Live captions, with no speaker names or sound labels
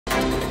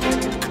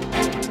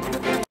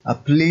A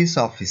police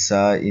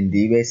officer in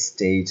the US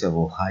state of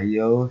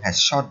Ohio has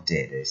shot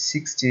dead a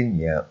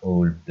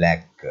 16-year-old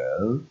black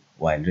girl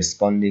while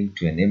responding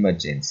to an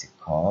emergency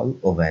call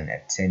over an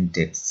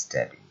attempted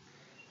stabbing.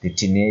 The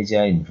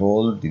teenager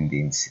involved in the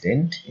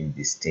incident in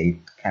the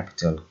state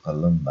capital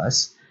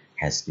Columbus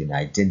has been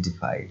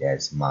identified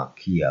as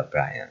Ma'Khia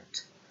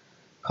Bryant.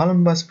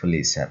 Columbus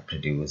police have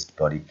produced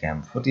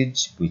bodycam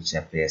footage which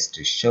appears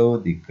to show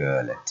the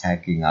girl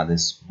attacking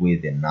others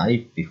with a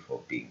knife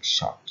before being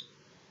shot.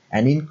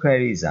 An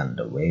inquiry is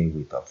underway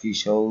with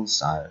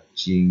officials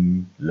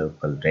urging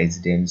local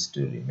residents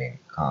to remain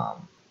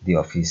calm. The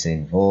officer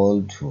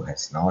involved, who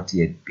has not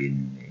yet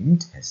been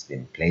named, has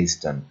been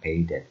placed on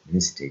paid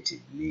administrative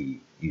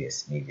leave,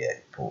 US media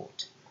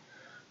report.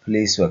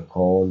 Police were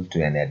called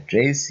to an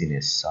address in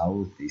a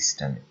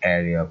southeastern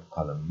area of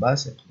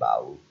Columbus at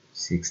about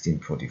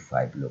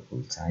 16:45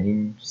 local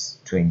time,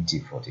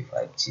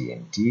 20:45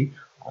 GMT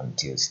on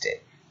Tuesday,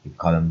 the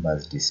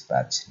Columbus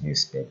Dispatch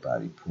newspaper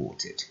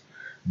reported.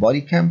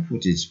 Bodycam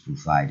footage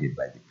provided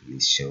by the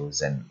police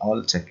shows an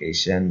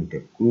altercation with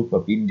a group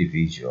of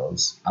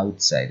individuals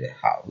outside a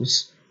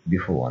house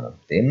before one of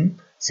them,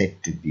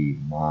 said to be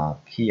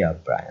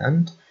Ma'Khia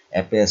Bryant,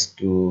 appears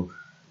to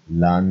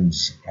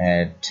lunge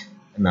at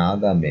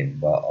another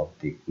member of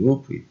the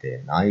group with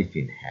a knife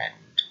in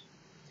hand.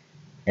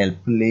 A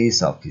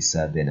police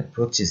officer then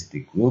approaches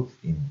the group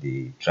in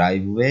the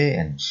driveway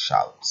and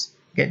shouts,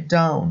 "Get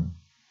down!"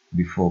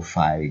 before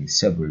firing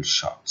several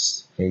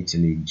shots,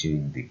 fatally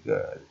injuring the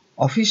girl.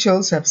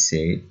 Officials have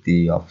said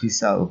the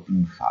officer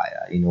opened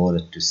fire in order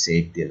to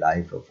save the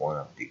life of one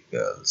of the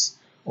girls,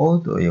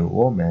 although a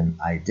woman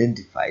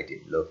identified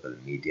in local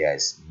media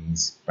as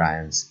Miss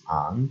Bryant's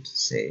aunt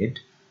said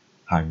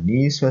her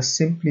niece was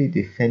simply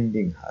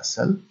defending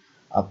herself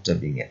after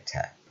being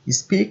attacked.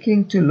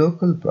 Speaking to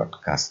local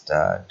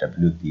broadcaster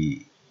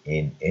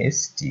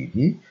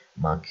WBNS-TV,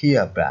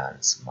 Ma'Khia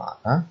Bryant's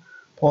mother,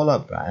 Paula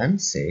Bryant,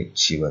 said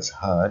she was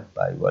hurt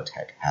by what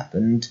had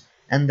happened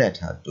and that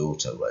her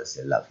daughter was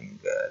a loving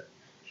girl.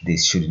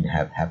 "This shouldn't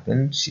have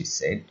happened," she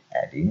said,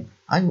 adding,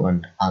 "I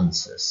want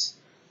answers."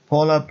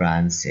 Paula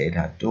Bryant said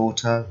her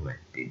daughter, who had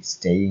been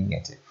staying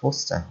at a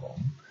foster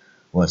home,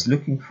 was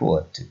looking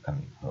forward to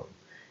coming home.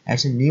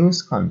 At a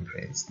news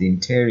conference, the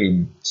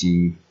interim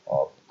chief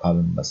of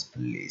Columbus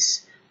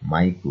Police,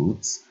 Mike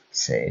Woods,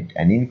 said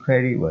an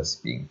inquiry was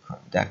being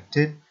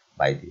conducted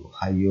by the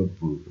Ohio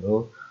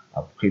Bureau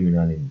of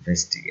Criminal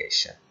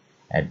Investigation.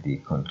 At the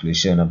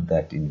conclusion of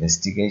that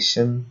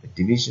investigation, the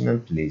divisional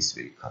police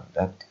will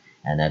conduct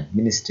an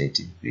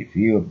administrative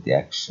review of the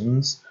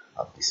actions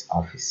of this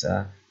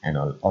officer and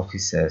all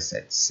officers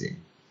at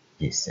scene,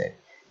 he said.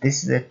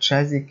 "This is a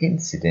tragic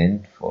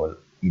incident for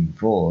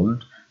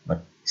involved,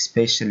 but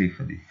especially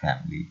for the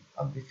family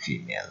of the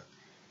female."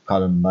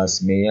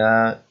 Columbus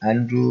Mayor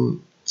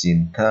Andrew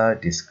Ginther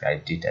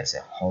described it as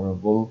a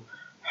horrible,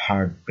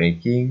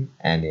 heartbreaking,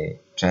 and a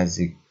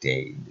tragic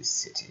day in the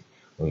city.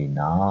 We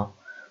know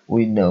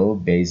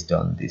based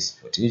on this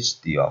footage,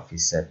 the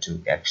officer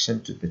took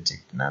action to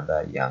protect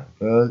another young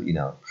girl in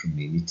our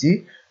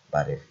community,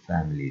 but a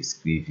family is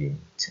grieving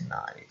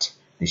tonight.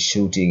 The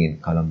shooting in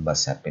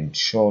Columbus happened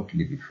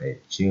shortly before a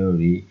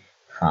jury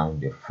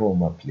found a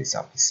former police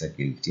officer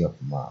guilty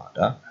of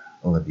murder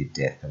over the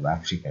death of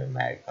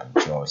African-American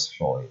George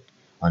Floyd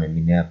on a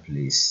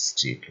Minneapolis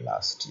street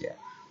last year.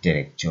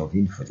 Derek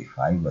Chauvin,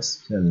 45, was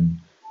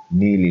filmed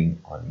kneeling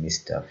on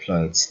Mr.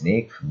 Floyd's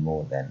neck for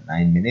more than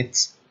 9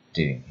 minutes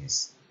during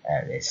his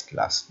arrest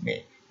last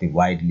May. The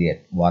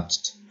widely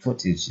watched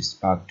footage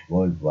sparked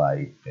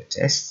worldwide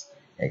protests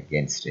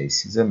against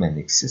racism and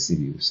excessive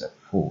use of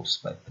force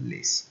by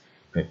police.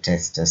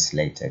 Protesters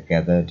later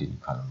gathered in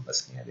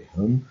Columbus near the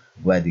home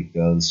where the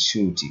girl's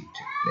shooting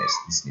took place.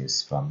 This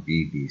news from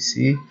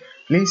BBC.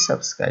 Please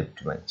subscribe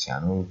to my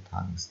channel.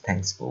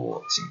 Thanks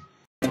for watching.